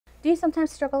Do you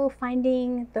sometimes struggle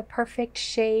finding the perfect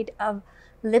shade of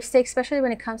lipstick, especially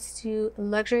when it comes to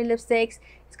luxury lipsticks?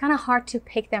 It's kind of hard to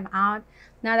pick them out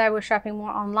now that we're shopping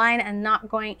more online and not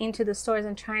going into the stores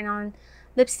and trying on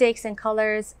lipsticks and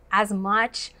colors as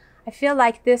much. I feel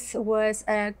like this was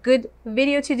a good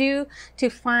video to do to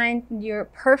find your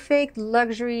perfect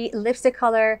luxury lipstick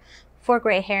color for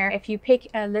gray hair. If you pick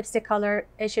a lipstick color,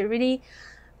 it should really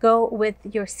go with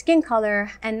your skin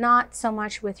color and not so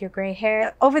much with your gray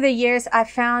hair. Over the years, I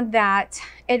found that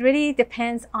it really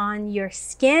depends on your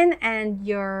skin and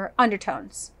your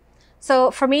undertones.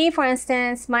 So for me, for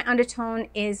instance, my undertone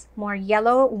is more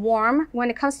yellow, warm.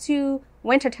 When it comes to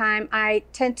wintertime, I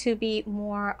tend to be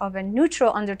more of a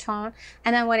neutral undertone.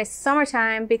 And then when it's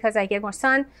summertime, because I get more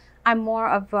sun, I'm more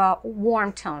of a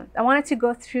warm tone. I wanted to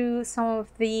go through some of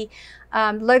the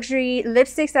luxury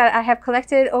lipsticks that I have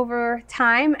collected over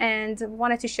time and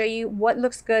wanted to show you what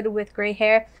looks good with gray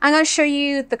hair. I'm going to show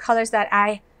you the colors that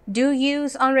I do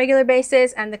use on a regular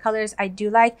basis and the colors I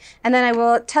do like, and then I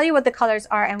will tell you what the colors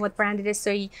are and what brand it is,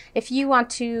 so if you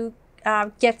want to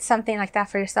get something like that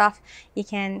for yourself, you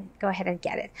can go ahead and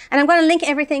get it. And I'm going to link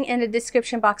everything in the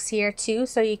description box here too,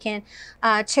 so you can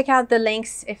check out the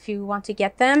links if you want to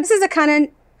get them. This is a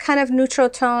kind of neutral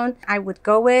tone I would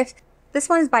go with. This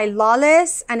one is by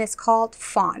Lawless and it's called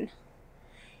Fawn.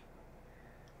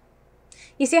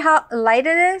 You see how light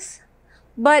it is?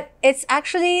 But it's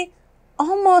actually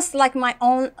almost like my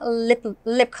own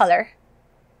lip color.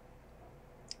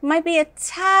 Might be a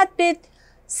tad bit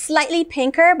slightly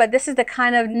pinker, but this is the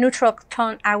kind of neutral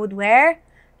tone I would wear.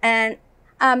 And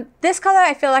this color,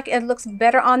 I feel like it looks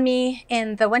better on me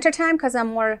in the wintertime because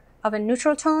I'm more of a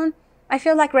neutral tone. I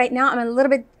feel like right now I'm a little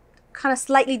bit kind of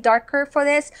slightly darker for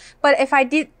this, but if I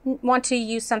did want to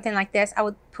use something like this, I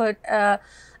would put a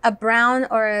brown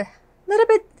or a little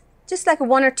bit, just like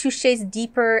 1 or 2 shades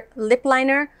deeper lip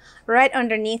liner right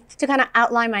underneath to kind of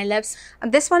outline my lips.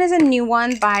 This one is a new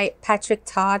one by Patrick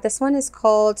Todd. This one is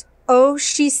called Oh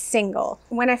She's Single.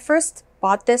 When I first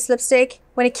bought this lipstick,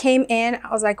 when it came in,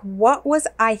 I was like, what was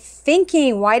I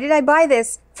thinking? Why did I buy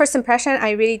this? First impression,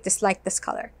 I really disliked this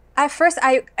color. At first,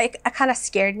 I kind of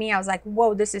scared me. I was like,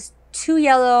 whoa, this is too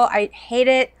yellow. I hate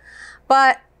it.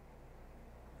 But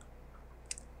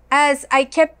as I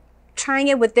kept trying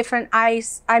it with different eye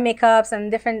makeups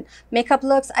and different makeup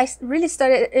looks,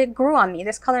 it grew on me.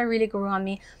 This color really grew on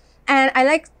me. And I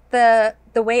like the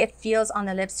way it feels on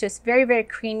the lips too. It's very, very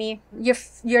creamy.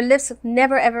 Your lips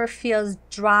never ever feels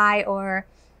dry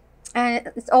and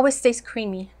it always stays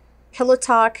creamy. Pillow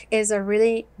Talk is a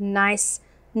really nice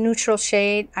neutral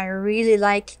shade. I really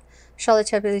like Charlotte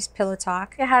Tilbury's Pillow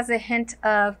Talk. It has a hint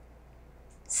of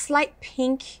slight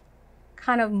pink,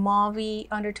 kind of mauve-y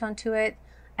undertone to it.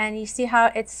 And you see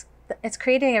how it's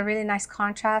creating a really nice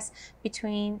contrast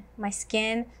between my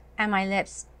skin and my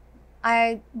lips.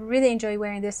 I really enjoy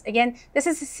wearing this. Again, this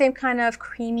is the same kind of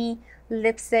creamy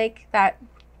lipstick that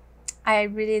I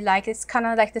really like. It's kind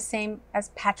of like the same as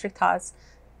Patrick Todd's.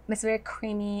 It's very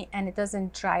creamy and it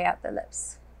doesn't dry out the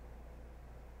lips.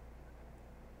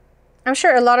 I'm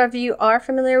sure a lot of you are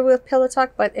familiar with Pillow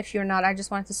Talk, but if you're not, I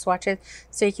just wanted to swatch it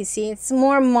so you can see. It's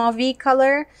more mauve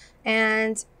color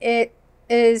and it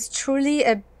is truly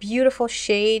a beautiful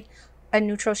shade, a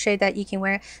neutral shade that you can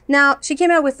wear. Now, she came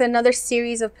out with another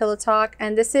series of Pillow Talk,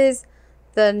 and this is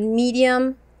the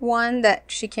medium one that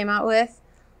she came out with.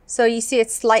 So you see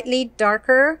it's slightly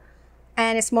darker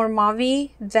and it's more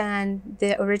mauve than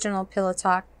the original Pillow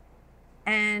Talk.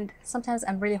 And sometimes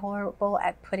I'm really horrible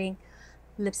at putting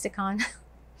lipstick on.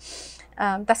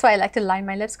 That's why I like to line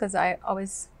my lips, because I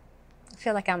always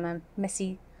feel like I'm a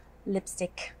messy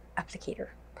lipstick applicator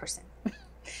person.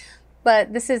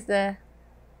 But this is the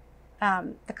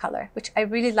color, which I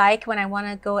really like when I want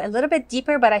to go a little bit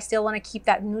deeper, but I still want to keep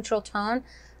that neutral tone.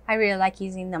 I really like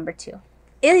using number 2.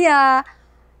 Ilia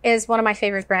is one of my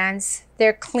favorite brands.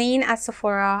 They're clean at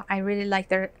Sephora. I really like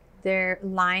their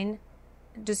line,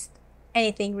 just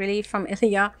anything really from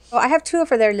Ilia. So I have 2 of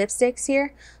their lipsticks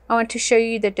here. I want to show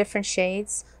you the different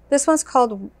shades. This one's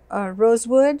called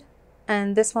Rosewood,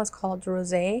 and this one's called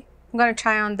Rosé. I'm going to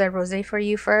try on the Rosé for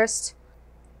you first.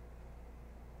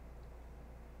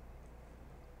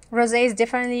 Rosé is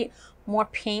definitely more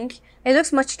pink. It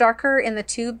looks much darker in the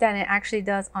tube than it actually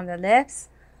does on the lips.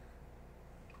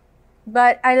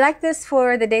 But I like this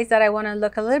for the days that I want to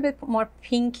look a little bit more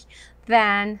pink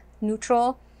than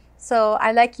neutral. So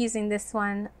I like using this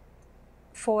one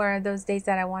for those days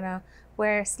that I want to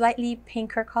wear a slightly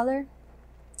pinker color.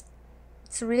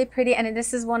 It's really pretty, and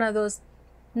this is one of those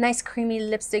nice creamy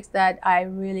lipsticks that I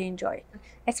really enjoy.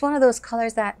 It's one of those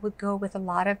colors that would go with a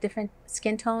lot of different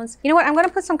skin tones. You know what? I'm going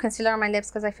to put some concealer on my lips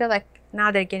because I feel like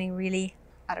now they're getting really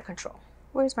out of control.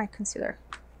 Where's my concealer?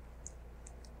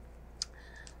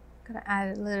 I'm going to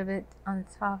add a little bit on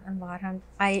top and bottom.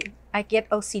 I get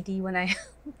OCD when I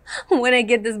when I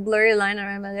get this blurry line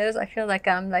around my lips. I feel like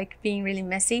I'm like being really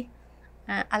messy.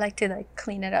 I like to like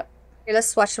clean it up. Okay, let's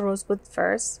swatch the Rosewood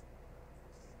first.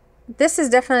 This is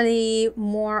definitely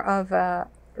more of a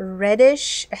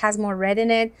reddish. It has more red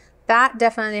in it. That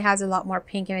definitely has a lot more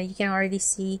pink in it. You can already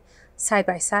see side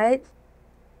by side.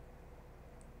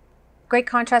 Great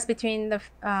contrast between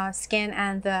the skin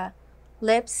and the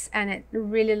lips, and it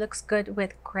really looks good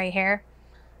with gray hair.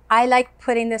 I like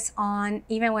putting this on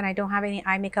even when I don't have any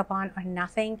eye makeup on or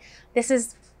nothing. This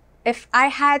is, if I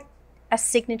had a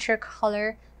signature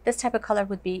color, this type of color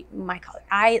would be my color.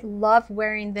 I love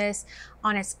wearing this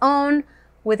on its own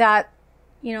without,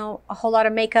 you know, a whole lot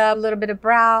of makeup, a little bit of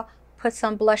brow, put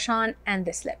some blush on, and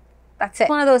this lip. That's it.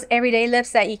 One of those everyday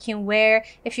lips that you can wear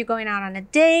if you're going out on a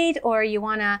date or you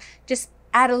want to just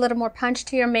add a little more punch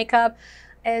to your makeup.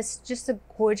 It's just a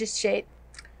gorgeous shade.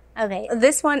 Okay,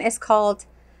 this one is called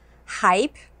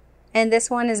Hype, and this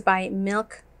one is by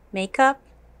Milk Makeup,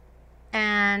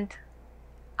 and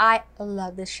I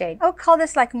love this shade. I would call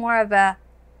this like more of a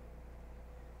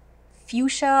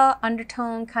fuchsia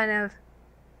undertone, kind of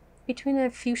between a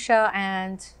fuchsia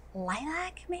and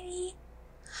lilac maybe.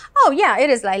 Oh yeah, it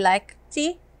is lilac.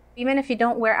 See, even if you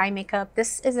don't wear eye makeup,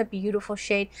 this is a beautiful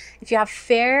shade. If you have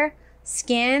fair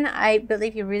skin, I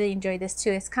believe you really enjoy this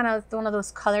too. It's kind of one of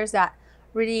those colors that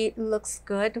really looks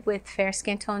good with fair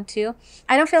skin tone too.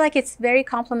 I don't feel like it's very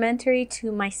complementary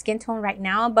to my skin tone right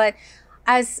now, but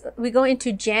as we go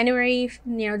into January,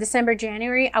 you know, December,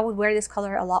 January, I would wear this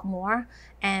color a lot more,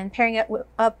 and pairing it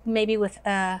up maybe with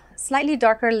a slightly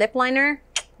darker lip liner.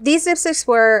 These lipsticks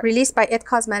were released by It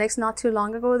Cosmetics not too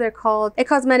long ago. They're called It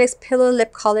Cosmetics Pillow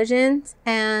Lip Collagen,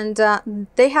 and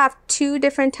they have two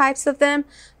different types of them.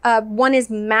 One is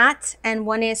matte and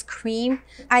one is cream.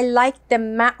 I like the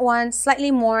matte one slightly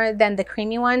more than the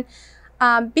creamy one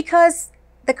because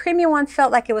the creamy one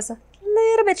felt like it was a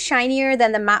little bit shinier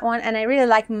than the matte one, and I really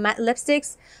like matte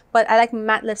lipsticks, but I like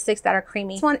matte lipsticks that are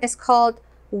creamy. This one is called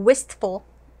Wistful,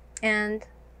 and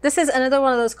this is another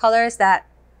one of those colors that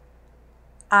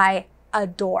I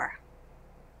adore.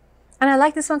 And I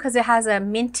like this one because it has a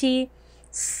minty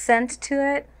scent to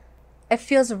it. It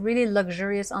feels really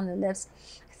luxurious on the lips.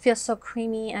 It feels so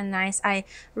creamy and nice. I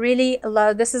really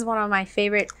love, this is one of my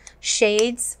favorite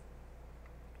shades,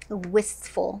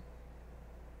 Wistful.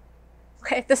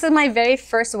 Okay, this is my very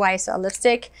first YSL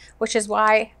lipstick, which is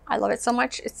why I love it so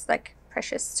much. It's like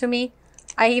precious to me.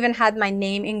 I even had my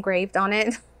name engraved on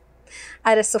it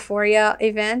at a Sephora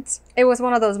event. It was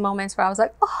one of those moments where I was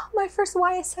like, oh, my first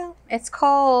YSL. It's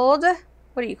called,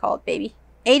 what do you call it, baby?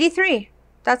 83.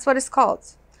 That's what it's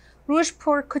called. Rouge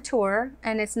Pour Couture,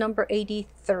 and it's number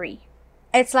 83.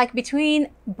 It's like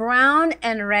between brown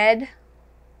and red.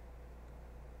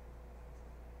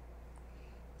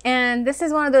 And this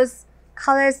is one of those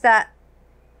colors that,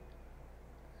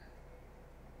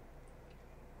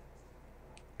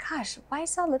 gosh,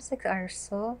 YSL lipsticks are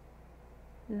so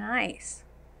nice.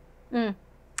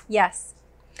 Yes.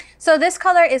 So this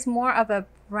color is more of a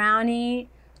brownie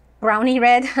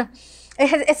red.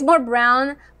 It's more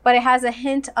brown, but it has a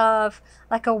hint of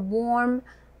like a warm,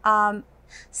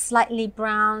 slightly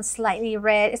brown, slightly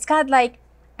red. It's got like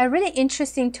a really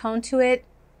interesting tone to it.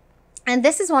 And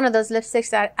this is one of those lipsticks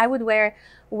that I would wear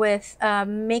with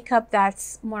makeup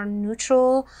that's more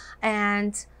neutral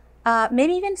and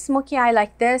maybe even smoky eye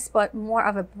like this, but more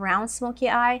of a brown smoky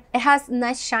eye. It has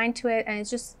nice shine to it, and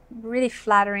it's just really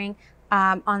flattering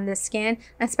on the skin,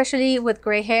 and especially with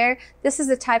gray hair. This is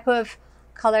the type of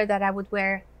color that I would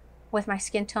wear with my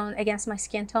skin tone, against my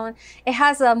skin tone. It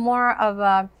has a more of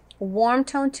a warm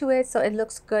tone to it, so it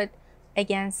looks good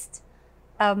against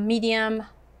a medium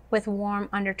with warm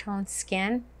undertone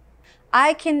skin.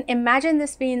 I can imagine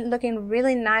this looking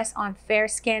really nice on fair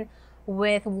skin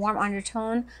with warm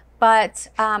undertone, but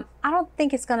I don't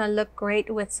think it's gonna look great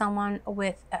with someone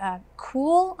with a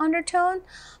cool undertone,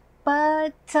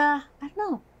 but I don't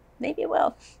know, maybe it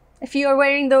will. If you are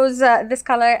wearing those this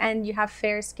color and you have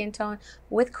fair skin tone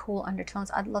with cool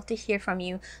undertones, I'd love to hear from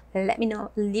you. Let me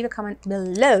know, leave a comment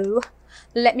below.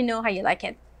 Let me know how you like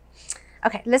it.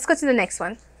 Okay, let's go to the next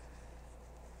one.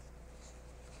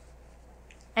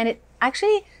 And it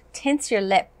actually tints your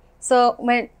lip. So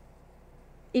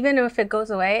even if it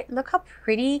goes away, look how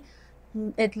pretty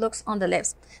it looks on the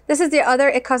lips. This is the other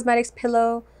It Cosmetics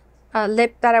Pillow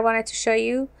lip that I wanted to show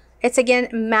you. It's again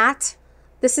matte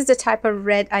This is the type of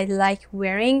red I like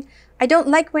wearing. I don't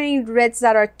like wearing reds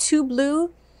that are too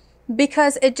blue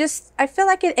because I feel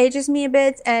like it ages me a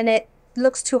bit and it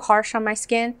looks too harsh on my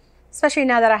skin, especially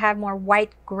now that I have more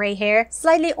white gray hair.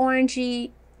 Slightly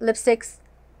orangey lipsticks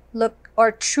look,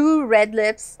 or true red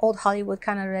lips, old Hollywood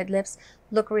kind of red lips,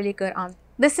 look really good on.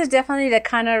 This is definitely the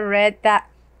kind of red that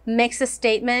makes a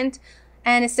statement,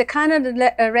 and it's the kind of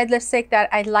red lipstick that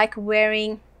I like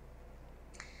wearing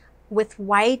with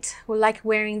white. We like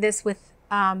wearing this with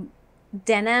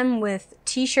denim, with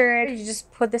t-shirt. You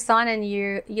just put this on and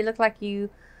you look like you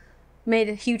made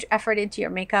a huge effort into your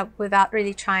makeup without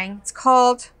really trying. It's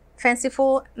called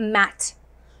Fanciful Matte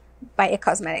by It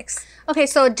Cosmetics. Okay,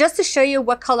 so just to show you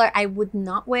what color I would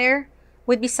not wear,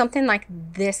 would be something like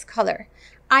this color.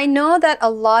 I know that a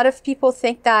lot of people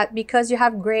think that because you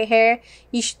have gray hair,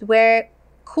 you should wear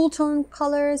cool tone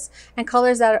colors and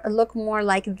colors that look more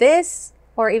like this,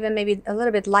 or even maybe a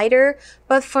little bit lighter.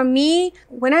 But for me,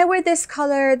 when I wear this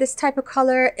color, this type of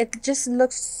color, it just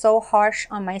looks so harsh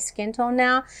on my skin tone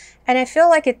now. And I feel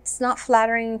like it's not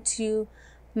flattering to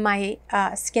my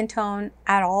skin tone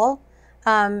at all.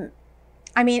 I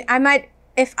mean, I might,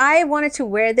 if I wanted to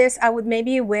wear this, I would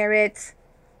maybe wear it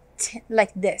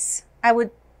like this. I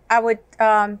would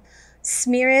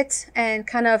smear it and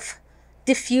kind of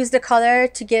diffuse the color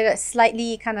to get a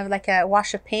slightly kind of like a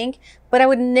wash of pink, but I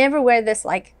would never wear this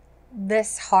like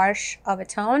this harsh of a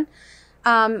tone,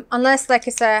 unless like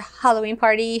it's a Halloween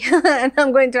party and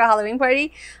I'm going to a Halloween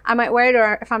party, I might wear it,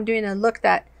 or if I'm doing a look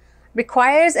that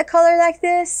requires a color like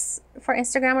this for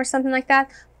Instagram or something like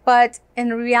that. But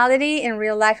in reality, in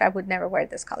real life, I would never wear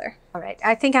this color. All right,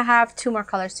 I think I have 2 more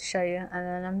colors to show you and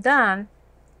then I'm done.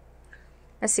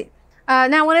 Let's see.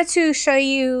 Now I wanted to show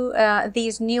you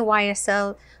these new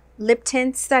YSL lip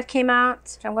tints that came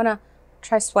out. I'm gonna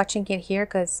try swatching it here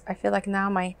because I feel like now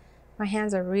my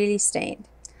hands are really stained.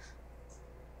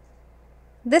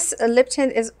 This lip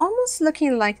tint is almost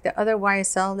looking like the other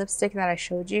YSL lipstick that I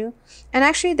showed you. And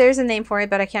actually there's a name for it,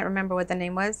 but I can't remember what the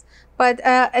name was. But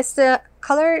it's the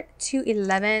color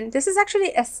 211. This is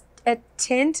actually a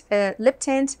tint, a lip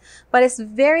tint, but it's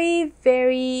very,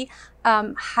 very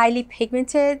highly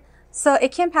pigmented. So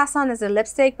it can pass on as a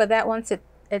lipstick, but that once it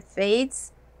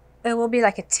fades, it will be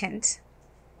like a tint.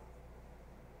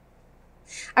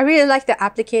 I really like the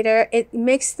applicator. It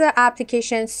makes the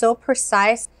application so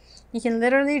precise. You can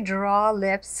literally draw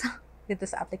lips with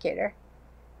this applicator.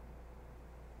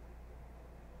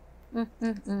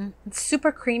 It's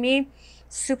super creamy,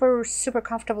 super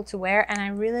comfortable to wear, and I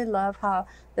really love how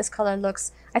this color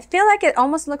looks. I feel like it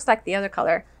almost looks like the other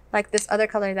color, like this other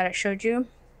color that I showed you.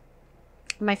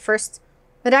 My first,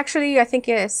 but actually I think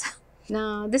it is.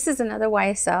 No, this is another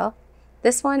YSL.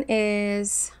 This one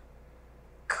is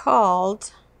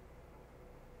called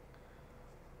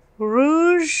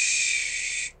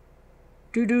Rouge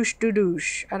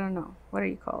Doudouche. I don't know. What are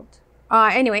you called?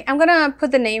 Anyway, I'm gonna put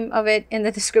the name of it in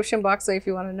the description box, so if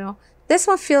you want to know. This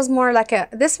one feels more like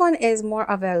this one is more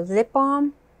of a lip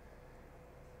balm.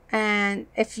 And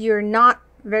if you're not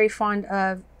very fond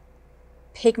of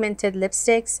pigmented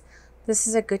lipsticks, this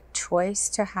is a good choice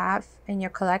to have in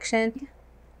your collection.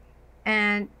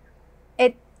 And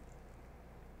it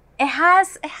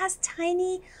has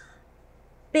tiny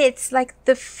bits, like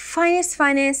the finest,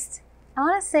 I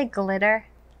want to say glitter.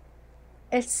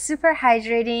 It's super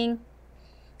hydrating.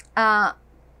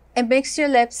 It makes your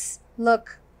lips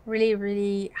look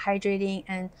really hydrating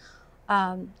and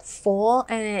full,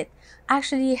 and it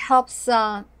actually helps.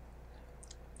 It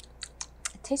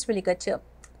tastes really good too.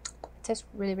 It tastes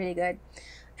really good,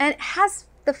 and it has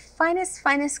the finest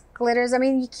glitters. I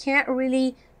mean,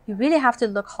 you really have to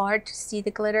look hard to see the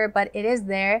glitter, but it is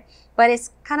there. But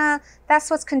it's kind of, that's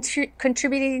what's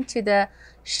contributing to the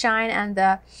shine and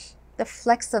the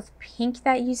flecks of pink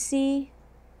that you see.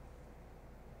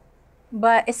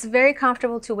 But it's very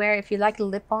comfortable to wear if you like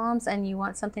lip balms and you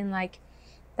want something like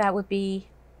that. Would be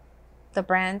the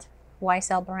brand,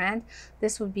 YSL brand.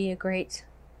 This would be a great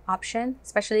option,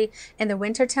 especially in the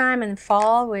winter time and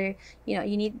fall, where you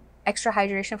need extra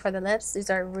hydration for the lips. These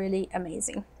are really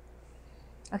amazing.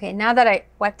 Okay, now that I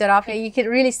wiped it off, you can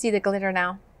really see the glitter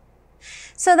now.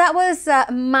 So that was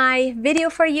my video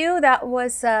for you. That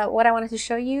was what I wanted to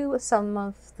show you, some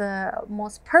of the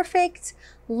most perfect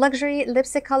luxury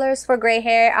lipstick colors for gray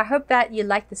hair. I hope that you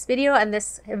liked this video and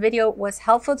this video was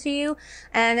helpful to you.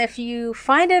 And if you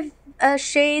find a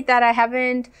shade that I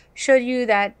haven't showed you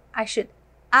that I should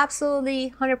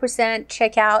absolutely 100%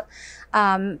 check out,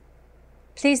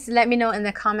 please let me know in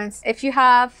the comments. If you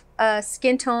have a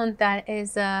skin tone that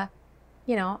is a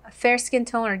fair skin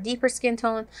tone or deeper skin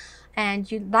tone,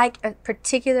 and you like a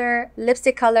particular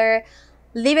lipstick color,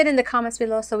 leave it in the comments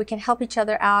below so we can help each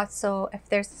other out. So if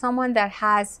there's someone that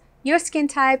has your skin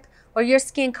type or your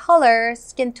skin color,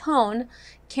 skin tone,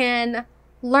 can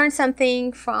learn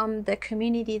something from the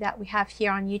community that we have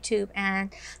here on YouTube.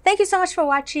 And thank you so much for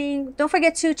watching. Don't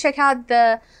forget to check out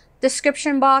the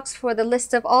description box for the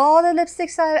list of all the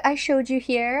lipsticks that I showed you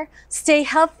here. Stay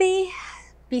healthy,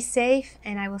 be safe,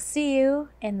 and I will see you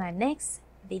in my next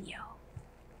video.